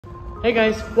Hey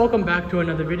guys, welcome back to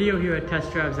another video here at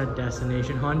Test Drives at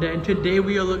Destination Honda, and today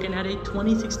we are looking at a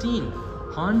 2016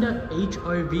 Honda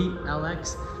HR-V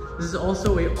LX. This is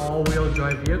also an all-wheel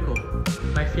drive vehicle.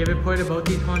 My favorite part about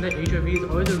these Honda HR-Vs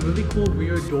are the really cool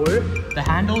rear door. The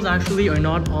handles actually are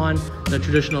not on the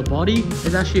traditional body.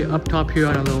 It's actually up top here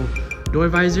on a little door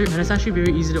visor, and it's actually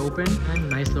very easy to open and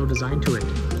nice little design to it.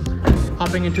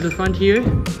 Hopping into the front here,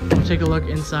 we'll take a look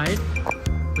inside.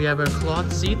 We have our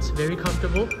cloth seats, very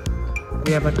comfortable.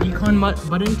 We have an econ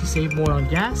button to save more on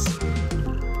gas.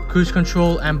 Cruise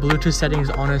control and Bluetooth settings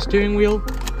on our steering wheel.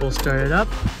 We'll start it up.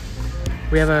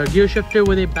 We have a gear shifter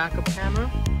with a backup camera.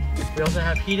 We also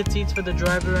have heated seats for the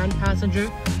driver and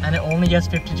passenger, and it only gets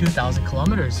 52,000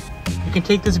 kilometers. You can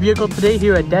take this vehicle today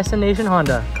here at Destination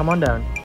Honda. Come on down.